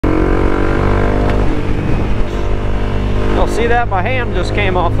see that? My hand just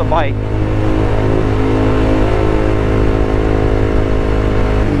came off the bike.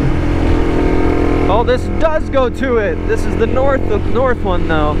 Oh, this does go to it. This is the north one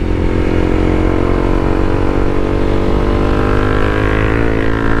though.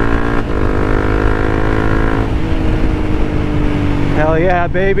 Hell yeah,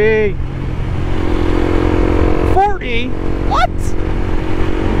 baby. 40? What?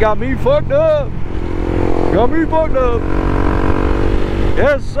 You got me fucked up. Got me fucked up.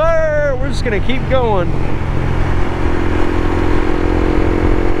 Yes, sir. We're just gonna keep going.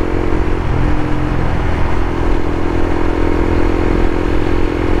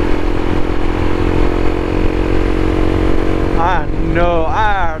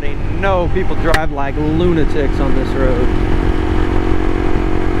 I already know people drive like lunatics on this road.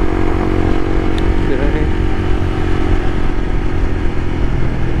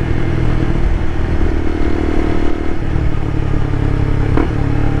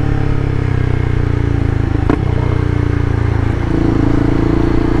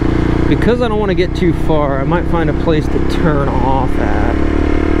 Because I don't want to get too far, I might find a place to turn off at.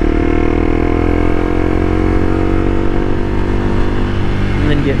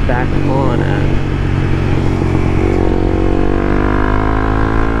 And then get back on at.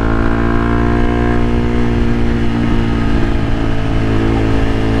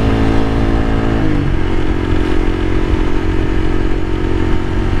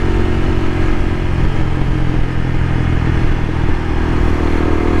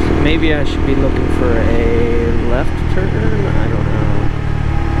 Maybe I should be looking for a left turn? I don't know.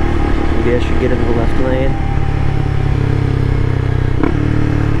 Maybe I should get in the left lane.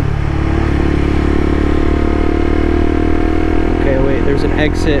 Okay, wait, there's an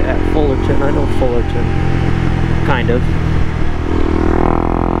exit at Fullerton. I know Fullerton. Kind of.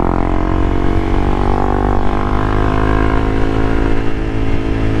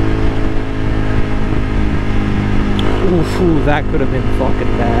 Ooh, that could have been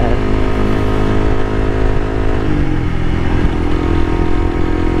fucking bad.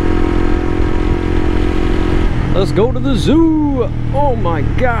 Let's go to the zoo. Oh my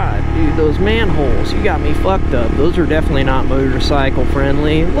god, dude, those manholes, you got me fucked up. Those are definitely not motorcycle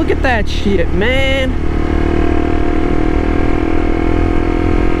friendly. Look at that shit, man.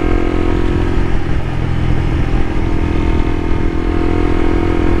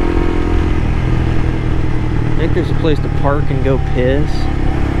 I think there's a place to park and go piss.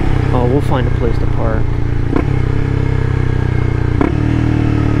 Oh, we'll find a place to park.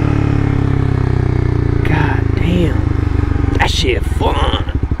 God damn. That shit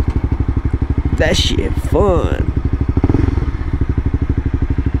fun. That shit fun.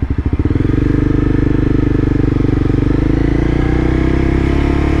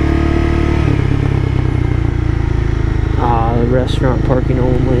 Ah, the restaurant parking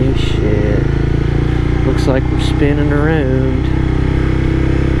only. Shit. Looks like we're spinning around.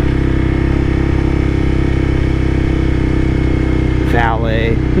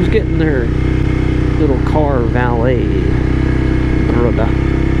 Valet. Who's getting their little car valet? Brother.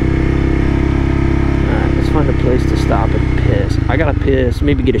 Alright, let's find a place to stop and piss. I gotta piss.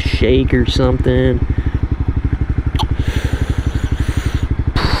 Maybe get a shake or something.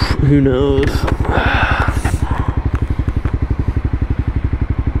 Who knows?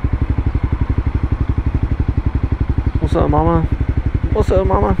 What's up, mama? What's up,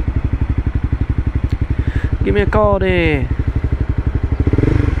 mama? Give me a call then.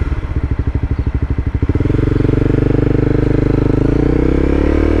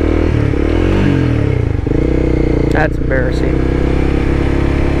 That's embarrassing.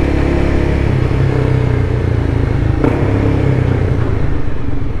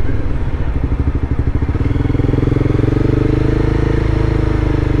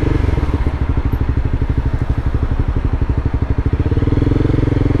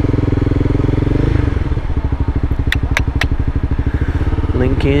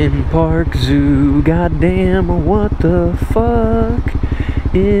 Lincoln Park Zoo, goddamn, what the fuck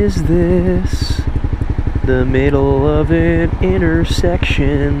is this? The middle of an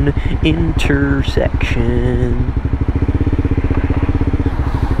intersection.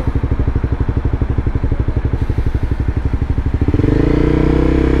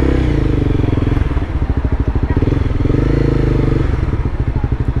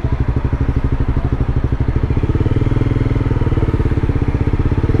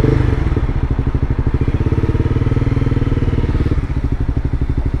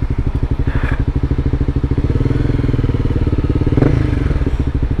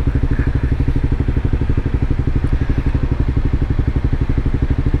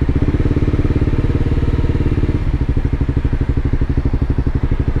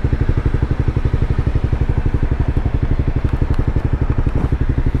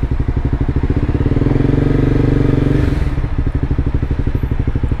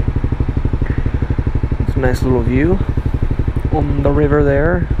 Nice little view on the river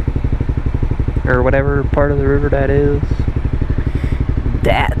there, or whatever part of the river that is.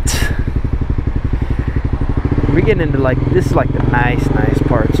 We're getting into like, this is like the nice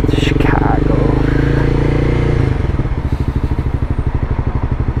parts of Chicago.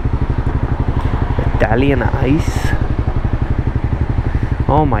 Italian ice.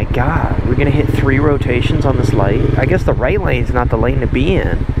 Oh my god, we're gonna hit 3 rotations on this light. I guess the right lane's not the lane to be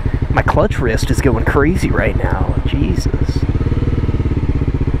in. My clutch wrist is going crazy right now. Jesus.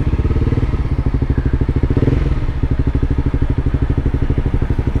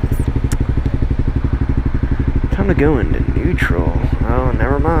 Time to go into neutral. Oh,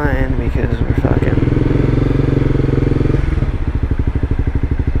 never mind, because we're fucking...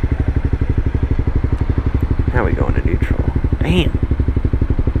 Now we go into neutral. Damn.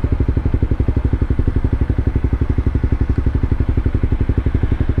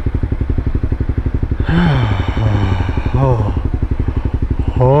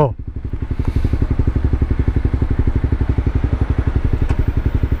 Oh.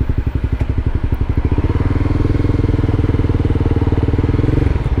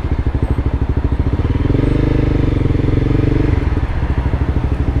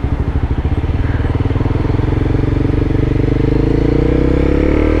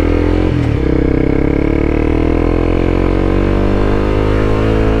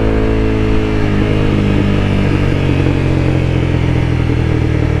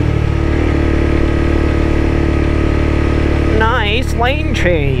 Lane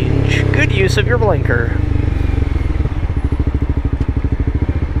change. Good use of your blinker.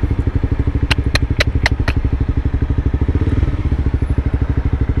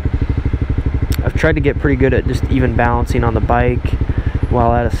 I've tried to get pretty good at just even balancing on the bike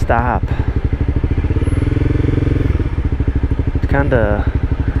while at a stop. It's kind of,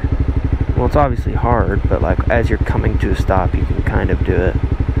 well, it's obviously hard, but like as you're coming to a stop, you can kind of do it.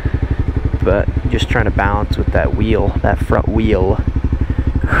 But just trying to balance with that wheel, that front wheel.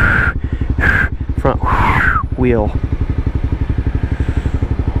 Front wheel.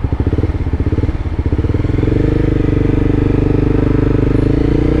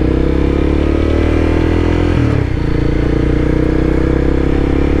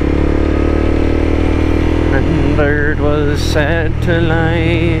 And bird was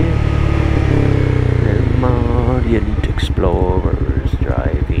satellite, and Mardian explorers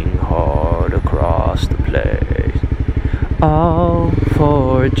driving hard across the place. All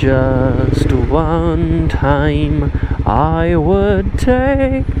for just one time, I would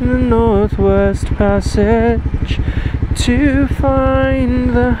take the Northwest Passage to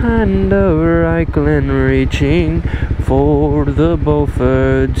find the hand of Reichland reaching for the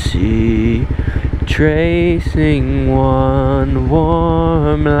Beaufort Sea, tracing one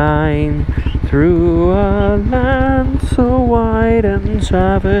warm line through a land so wide and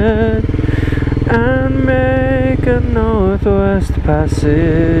savage, and make a Northwest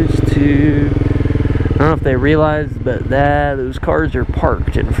Passage to... I don't know if they realize, but those cars are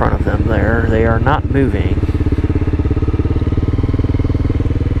parked in front of them there. They are not moving.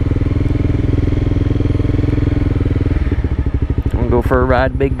 Wanna go for a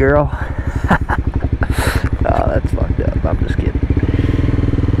ride, big girl? Oh, that's fucked up. I'm just kidding.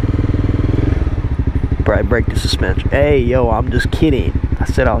 Probably break the suspension. Hey, yo, I'm just kidding. I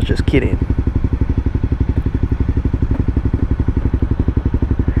said I was just kidding.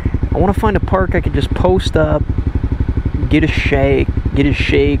 I want to find a park I could just post up, get a shake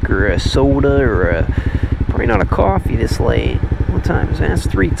or a soda or probably not a coffee this late. What time is that? It's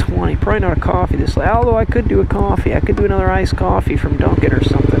 3:20. Probably not a coffee this late. Although I could do a coffee. I could do another iced coffee from Dunkin' or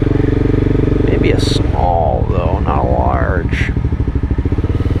something. Maybe a small though, not a large.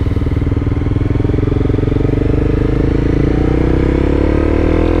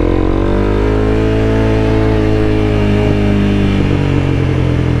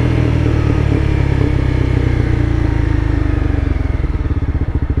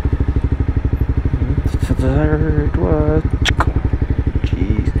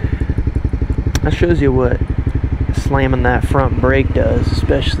 Jeez. That shows you what slamming that front brake does,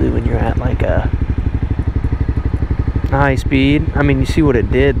 especially when you're at like a high speed. I mean, you see what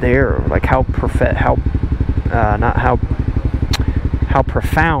it did there, like how profound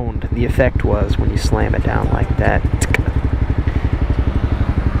the effect was when you slam it down like that.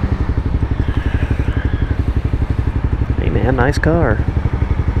 Hey man, nice car.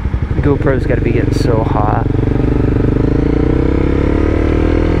 The GoPro's got to be getting so hot.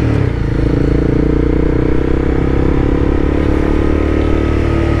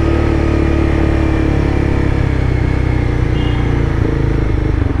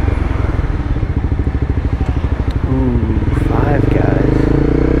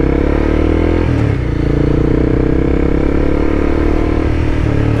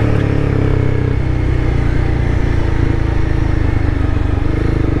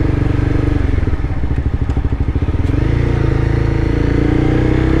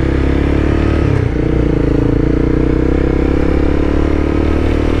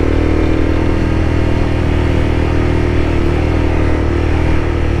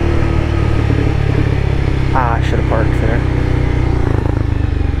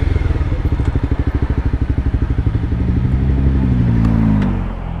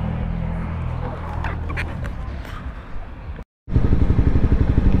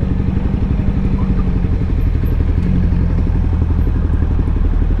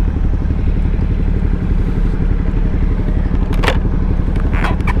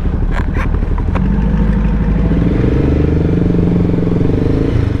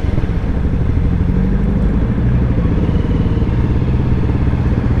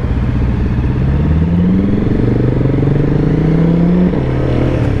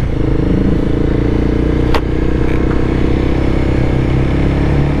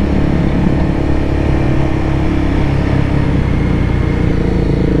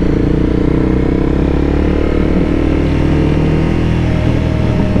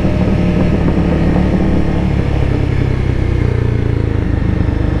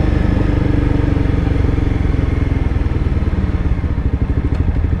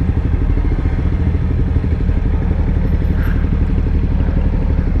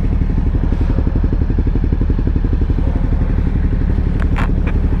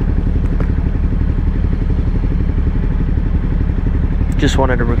 Just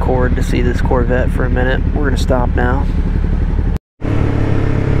wanted to record to see this Corvette for a minute. We're gonna stop now.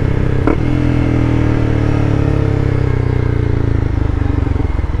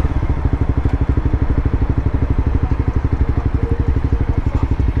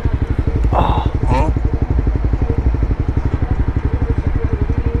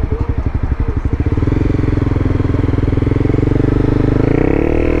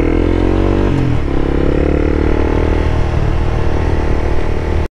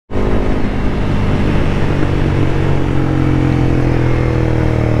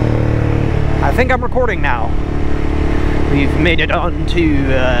 I think I'm recording now. We've made it on to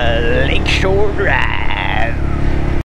Lakeshore Drive.